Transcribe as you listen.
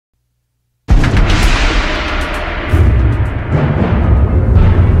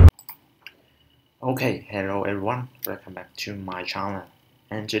Okay, hello everyone, welcome back to my channel.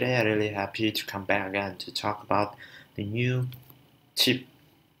 And today I'm really happy to come back again to talk about the new tip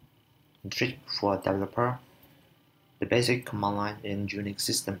and trick for developer, the basic command line in Unix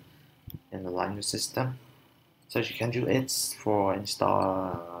system, in the Linux system. So you can do it for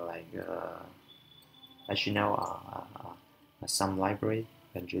install as you know, some library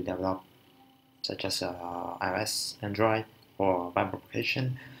when you develop, such as iOS, Android, or web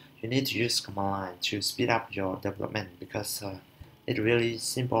application. You need to use command line to speed up your development because it's really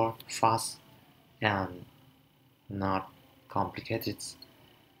simple, fast, and not complicated.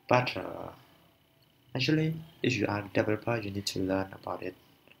 But actually, if you are a developer, you need to learn about it.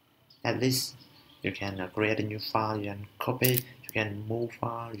 At least you can create a new file, you can copy, you can move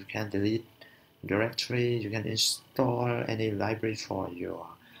file, you can delete directory, you can install any library for your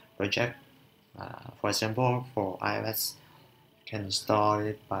project. For example, for iOS, you can install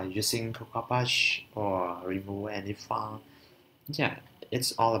it by using Cocoa Patch or remove any file. Yeah,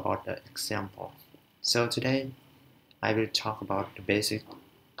 it's all about the example. So today I will talk about the basic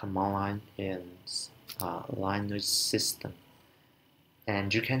command line in Linux system,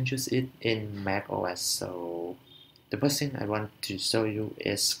 and you can use it in Mac OS. So the first thing I want to show you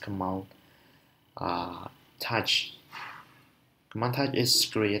is command touch. Command touch is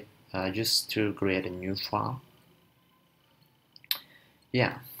used to create a new file.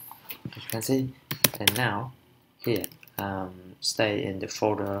 Yeah, as you can see, and now here stay in the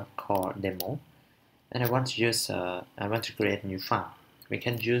folder called demo, and I want to create a new file. We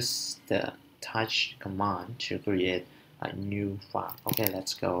can use the touch command to create a new file. Okay,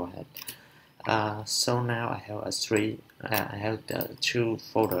 let's go ahead. So now I have I have the two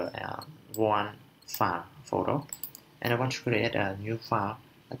folder and one file folder, and I want to create a new file,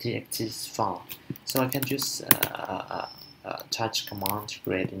 a txt file. So I can use touch command to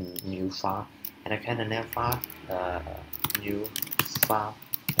create a new file, and I can name file new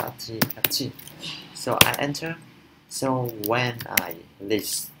file.txt. So I enter. So when I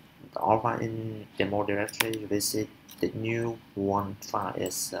list all file in demo directory, you will see the new one file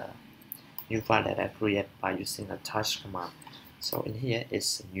is new file that I create by using a touch command. So in here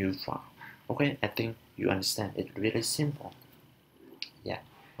is a new file. Okay, I think you understand. It's really simple. Yeah,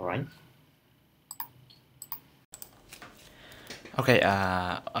 alright. Okay,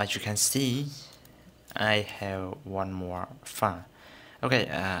 as you can see, I have one more file. Okay,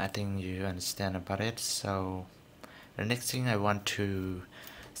 I think you understand about it. So the next thing I want to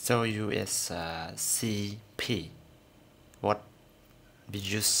show you is CP. What we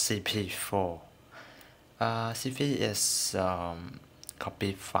use CP for? CP is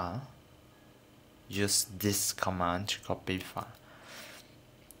copy file. Use this command to copy file.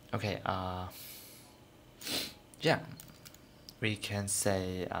 Okay, yeah, we can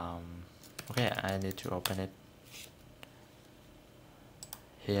say okay, I need to open it.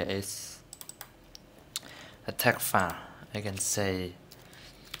 Here is a text file. I can say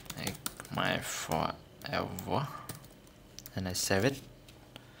like my forever, and I save it.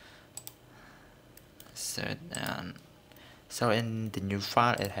 And so in the new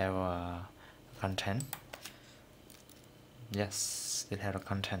file it have a content. Yes, it have a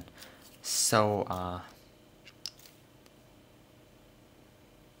content. So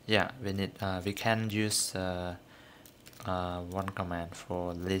yeah, we can use one command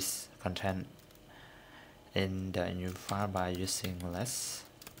for list content in the new file by using less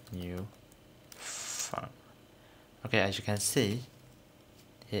new file. Okay, as you can see,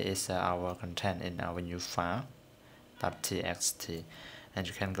 here is our content in our new file .txt, and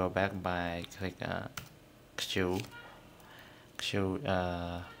you can go back by click Q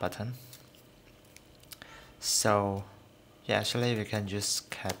button. So yeah, actually we can use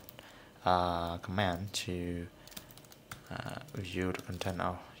cat command to view the content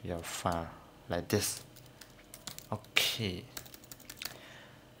of your file like this. Okay,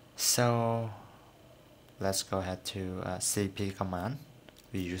 so let's go ahead to cp command.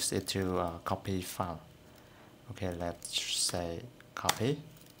 We use it to copy file. Okay, let's say copy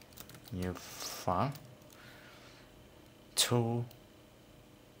new file to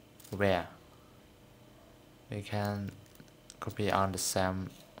where we can copy on the same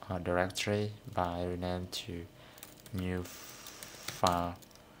directory by rename to new file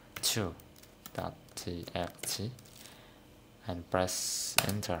 2.txt and press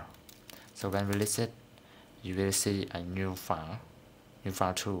enter. So when we list it, you will see a new file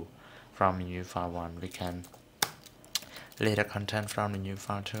 2. From new file 1 we can delete the content from the new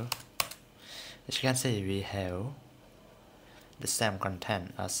file 2. As you can see, we have the same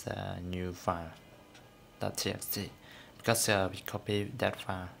content as the new file .txt because we copy that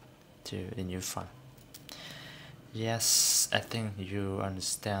file to the new file. Yes, I think you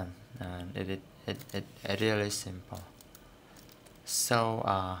understand, and it really simple.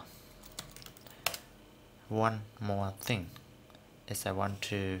 So one more thing is I want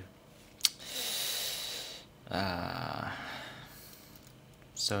to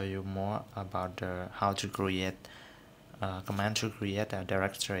show you more about how to create command to create a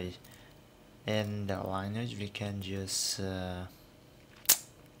directory. In the language we can use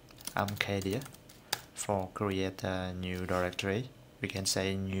mkdir for create a new directory. We can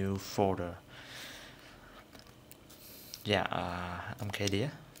say new folder. Yeah,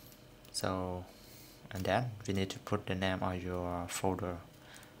 mkdir. So and then we need to put the name of your folder.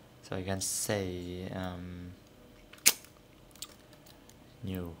 So you can say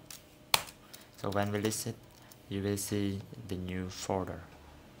new. So when we list it, you will see the new folder.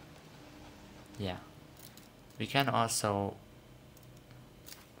 Yeah, we can also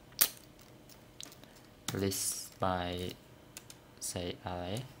list by say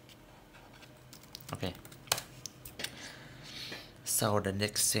array. Okay, so the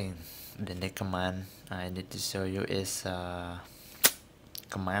next command I need to show you is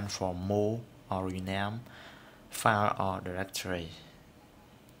command for move or rename file or directory.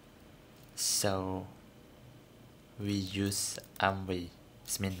 So we use mv,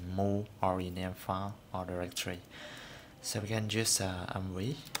 it means move or rename file or directory. So we can use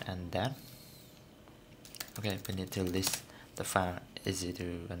mv, and then okay, we need to list the file, easy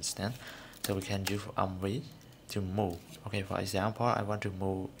to understand. So we can use mv to move. Okay, for example, I want to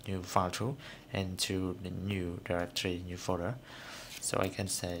move new file 2 into the new directory, new folder. So I can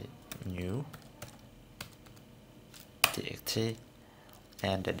say new txt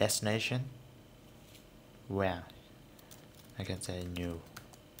and the destination where I can say new,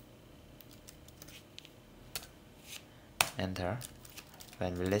 enter.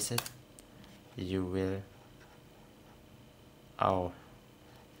 When we list it, you will, oh,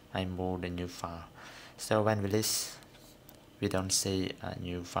 I move the new file. So when we list, we don't see a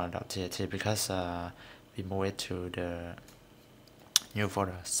new file.txt because we move it to the new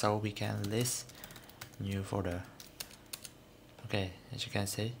folder. So we can list new folder. Okay, as you can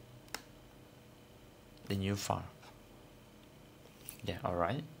see, the new file. Yeah,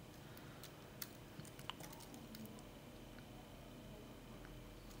 alright.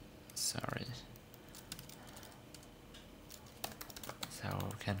 Sorry. So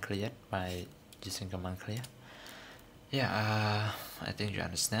we can clear it by using command clear. Yeah, I think you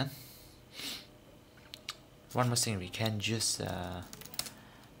understand. One more thing, we can use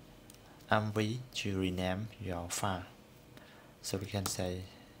mv to rename your file. So we can say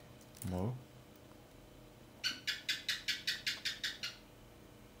move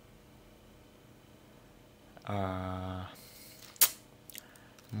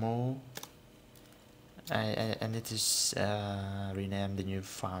move. I need to rename the new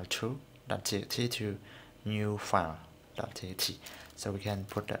file to.txt to new file.txt. So we can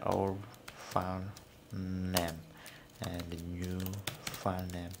put the old file name and the new file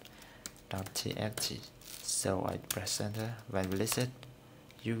name .txt. So I press enter. When we list it,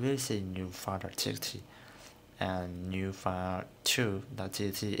 you will see new file.txt, and new file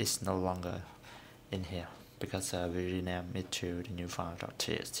 2.txt is no longer in here because we rename it to the new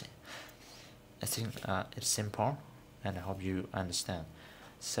file.txt. I think it's simple, and I hope you understand.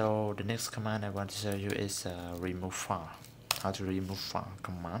 So the next command I want to show you is remove file. How to remove file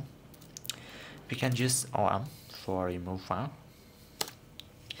command. We can use OM for remove file,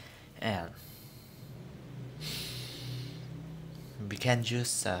 and we can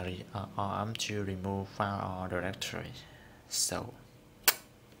use OM to remove file or directory. So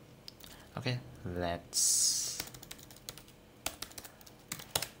okay,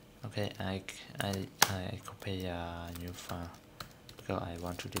 okay, I copy a new file because I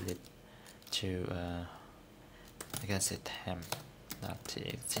want to delete to I can say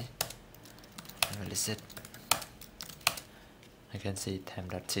temp.txt and release it. I can see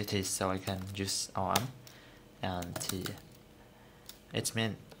temp.txt, so I can use OM and t. It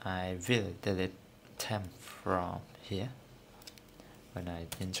means I will delete temp from here. When I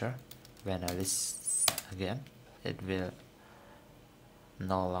enter, when I list again, it will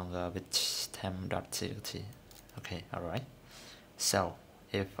no longer with temp.txt. Okay, alright. So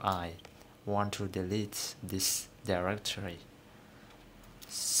if I want to delete this directory,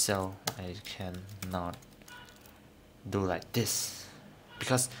 so I cannot do like this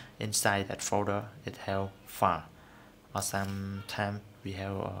because inside that folder it have file, or sometimes we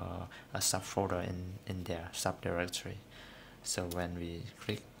have a subfolder in their subdirectory. So when we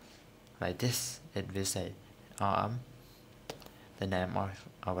click like this, it will say the name of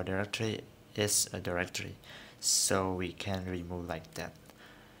our directory is a directory. so we can remove like that.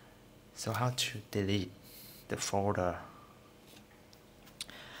 So how to delete the folder,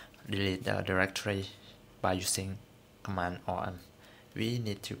 delete the directory by using command RM? We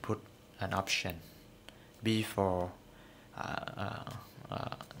need to put an option before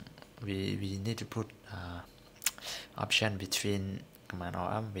we need to put option between command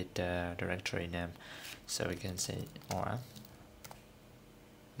RM with the directory name. So we can say RM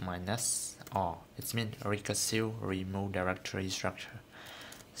minus R. It means recursive remove directory structure.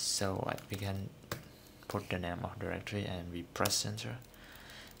 So we can put the name of directory and we press enter.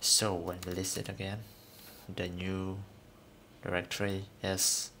 So when we list it again, the new directory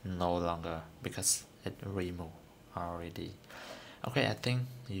is no longer because it removed already. Okay, I think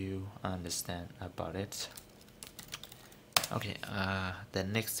you understand about it. Okay, the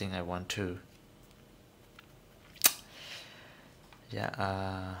next thing I want to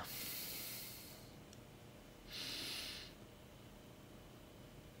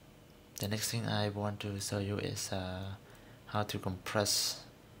the next thing I want to show you is how to compress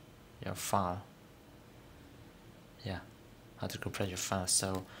your file. How to compress your file.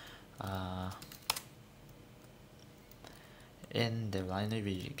 So in the line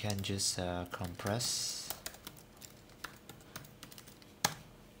we can just compress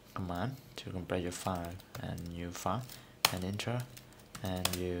command to compress your file and new file and enter,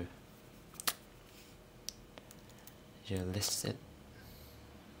 and you list it.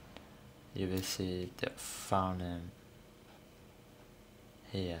 You will see the file name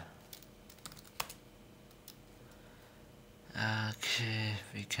here. Okay,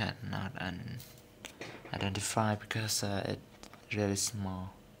 we cannot identify because it's really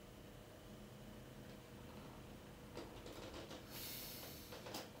small.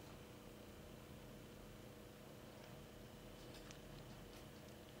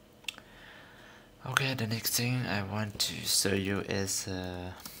 Okay, the next thing I want to show you is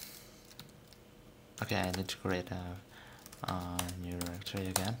okay, I need to create a new directory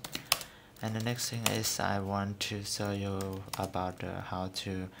again. And the next thing is I want to show you about how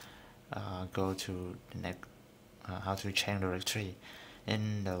to go to the next, how to change directory.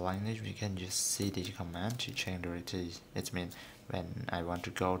 In the language we can use cd command to change directory. It means when I want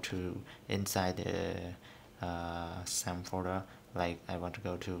to go to inside the SAM folder, like I want to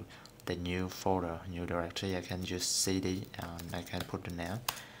go to the new folder, new directory, I can use cd and I can put the name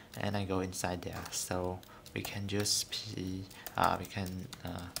and I go inside there. So we can use we can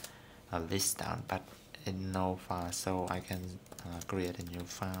list down, but in no file. So I can create a new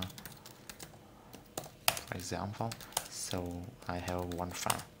file, for example. So I have one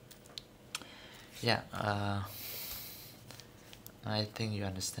file. I think you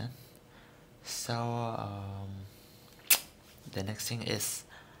understand. So the next thing is,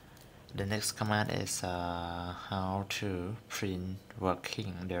 the next command is how to print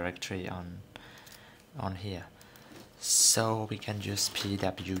working directory on here. So we can use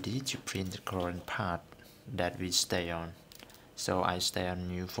pwd to print the current path that we stay on. So I stay on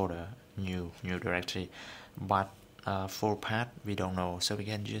new folder, new directory, but full path we don't know. So we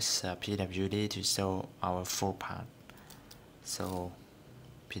can use pwd to show our full path. So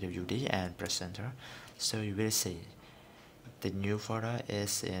pwd and press enter. So you will see the new folder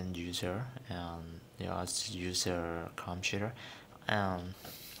is in user and your user computer and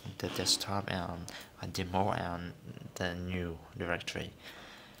the desktop and a demo and the new directory.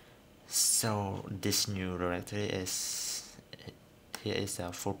 So this new directory is, here is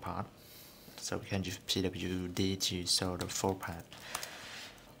a full path. So we can use pwd to show the full path.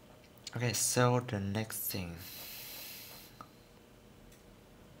 Okay, so the next thing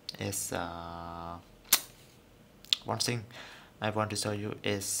is one thing I want to show you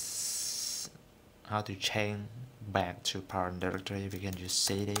is how to change back to parent directory. We can use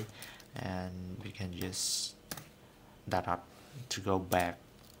cd and we can use dot to go back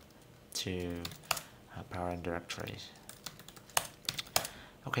to parent directory.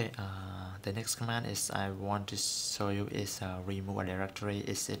 Okay, the next command is I want to show you is remove a directory.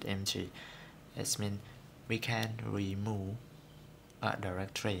 Is it empty? It means we can remove a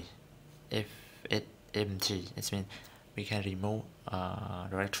directory if it empty. It means we can remove a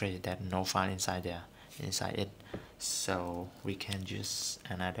directory that no file inside it. So we can use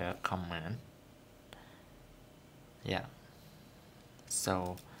another command.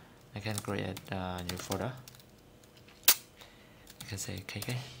 So I can create a new folder. I can say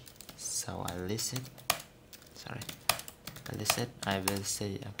kk. So I list it. I will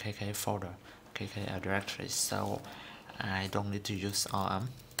say a kk folder, kk directory. So I don't need to use rm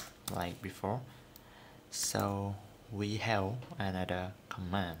like before. So we have another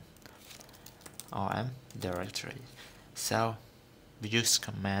command. rm directory. So we use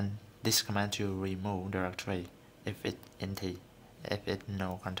this command to remove directory if it empty, if it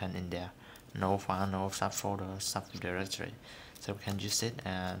no content in there, no file, no subfolder, subdirectory. So we can use it.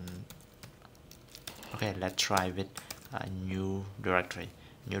 And okay, let's try with a new directory.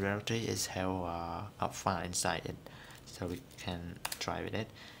 New directory is have a file inside it, so we can try with it.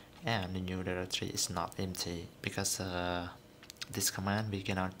 And the new directory is not empty because this command we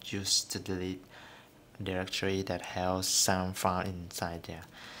cannot use to delete directory that has some file inside there.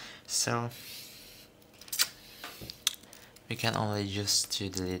 So we can only use to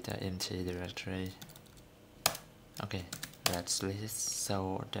delete the empty directory. Okay, let's list.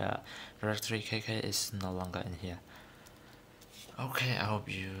 So the directory kk is no longer in here. Okay, I hope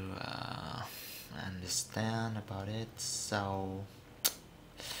you understand about it. So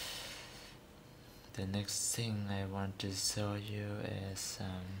the next thing I want to show you is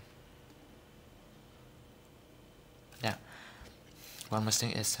yeah, one more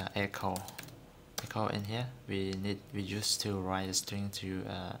thing is echo in here. We used to write a string to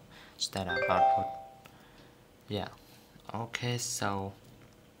standard output. Yeah, okay, so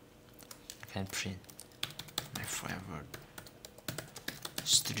I can print my favorite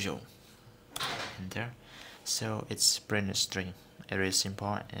Studio enter. So it's print a string. It is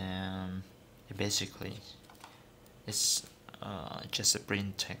simple, and basically it's just a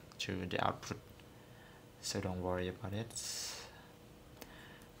print text to the output, so don't worry about it.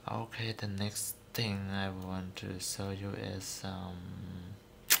 Okay, the next thing I want to show you is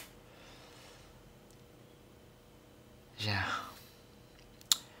yeah,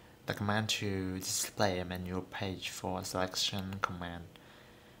 the command to display a menu page for selection command.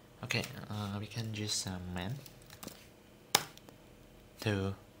 Okay, we can use man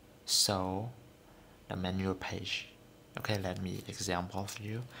to show the menu page. Okay, let me example for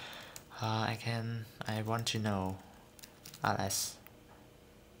you. I want to know ls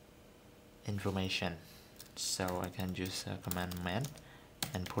information, so I can use command man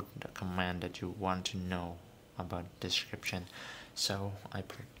and put the command that you want to know about description. So I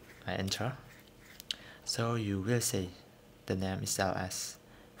enter. So you will see the name is ls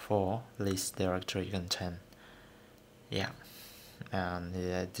for list directory content. Yeah, and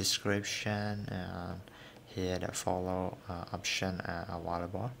the description, and here the follow option are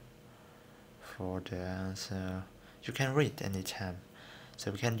available for the, so you can read anytime.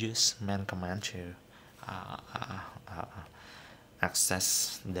 So we can use man command to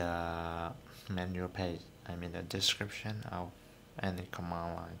access the menu page, I mean the description of any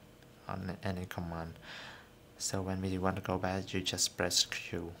command line on any command. So when we want to go back, you just press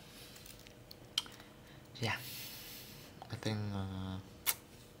Q. Yeah, I think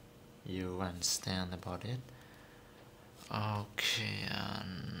you understand about it. Okay,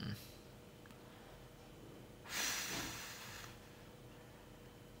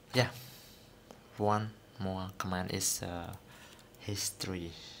 yeah, one more command is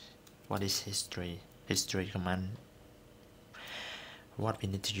history. What is history? History command, what we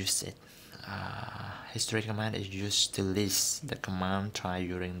need to use it. History command is used to list the command tried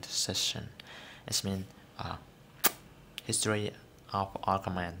during the session. It means history of all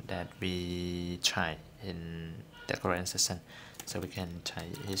command that we try in the current session. So we can try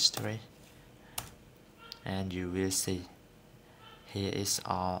history, and you will see here is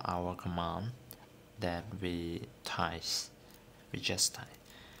all our command that we just type.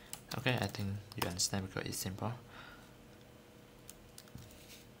 Okay, I think you understand because it's simple.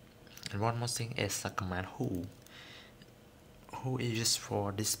 And one more thing is the command who is used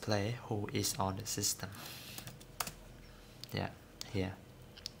for display who is on the system. Yeah, here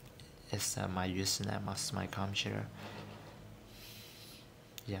is my username of my computer.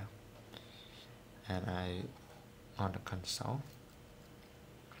 Yeah, and I on the console,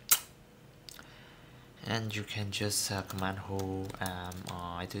 and you can just command who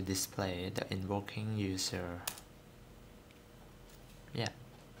to display the invoking user. Yeah,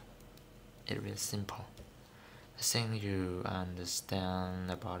 it is simple. I think you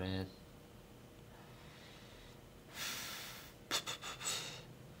understand about it.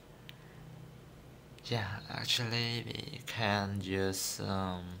 Yeah, actually we can use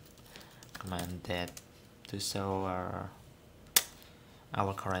command that to show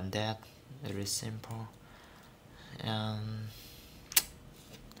our current date. It is simple. And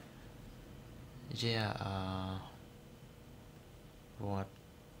yeah, what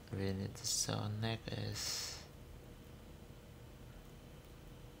we need to show next is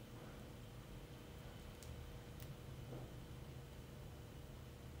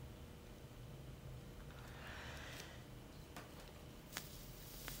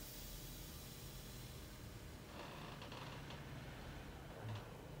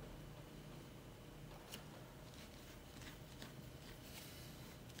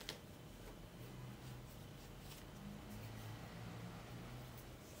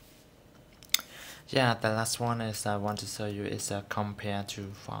Yeah, the last one is I want to show you is a compare to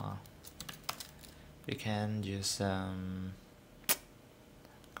far. You can use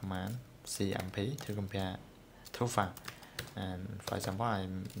command cmp to compare two files. And for example, I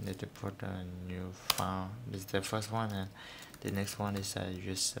need to put a new file. This is the first one, and the next one is I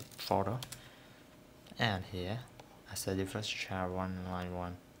use a photo. And here, as a difference char one line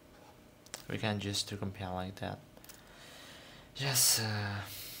one, we can just to compare like that. Yes.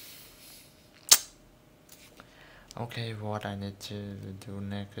 Okay, what I need to do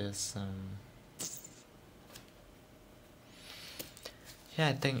next is yeah,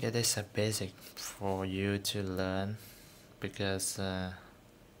 I think it is a basic for you to learn, because to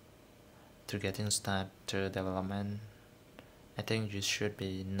getting started to development, I think you should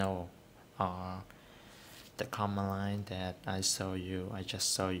be know the command line that I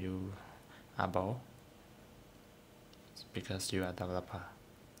just show you above, because you are a developer.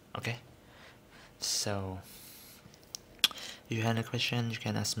 Okay, so if you have any question, you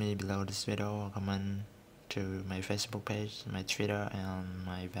can ask me below this video or comment to my Facebook page, my Twitter, and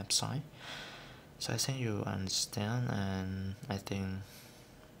my website. So I think you understand, and I think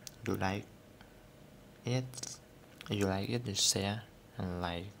you like it. If you like it, just share and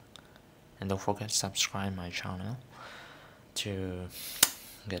like, and don't forget to subscribe my channel to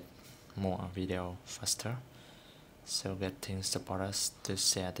get more video faster. So get things support us to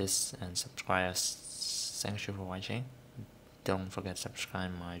share this and subscribe us. Thank you for watching. Don't forget to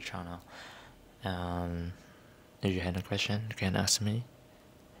subscribe my channel. And if you have a question, you can ask me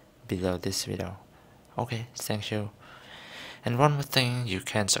below this video. Okay, thank you. And one more thing, you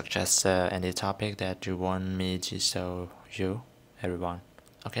can suggest any topic that you want me to show you, everyone.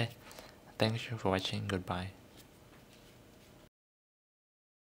 Okay, thank you for watching. Goodbye.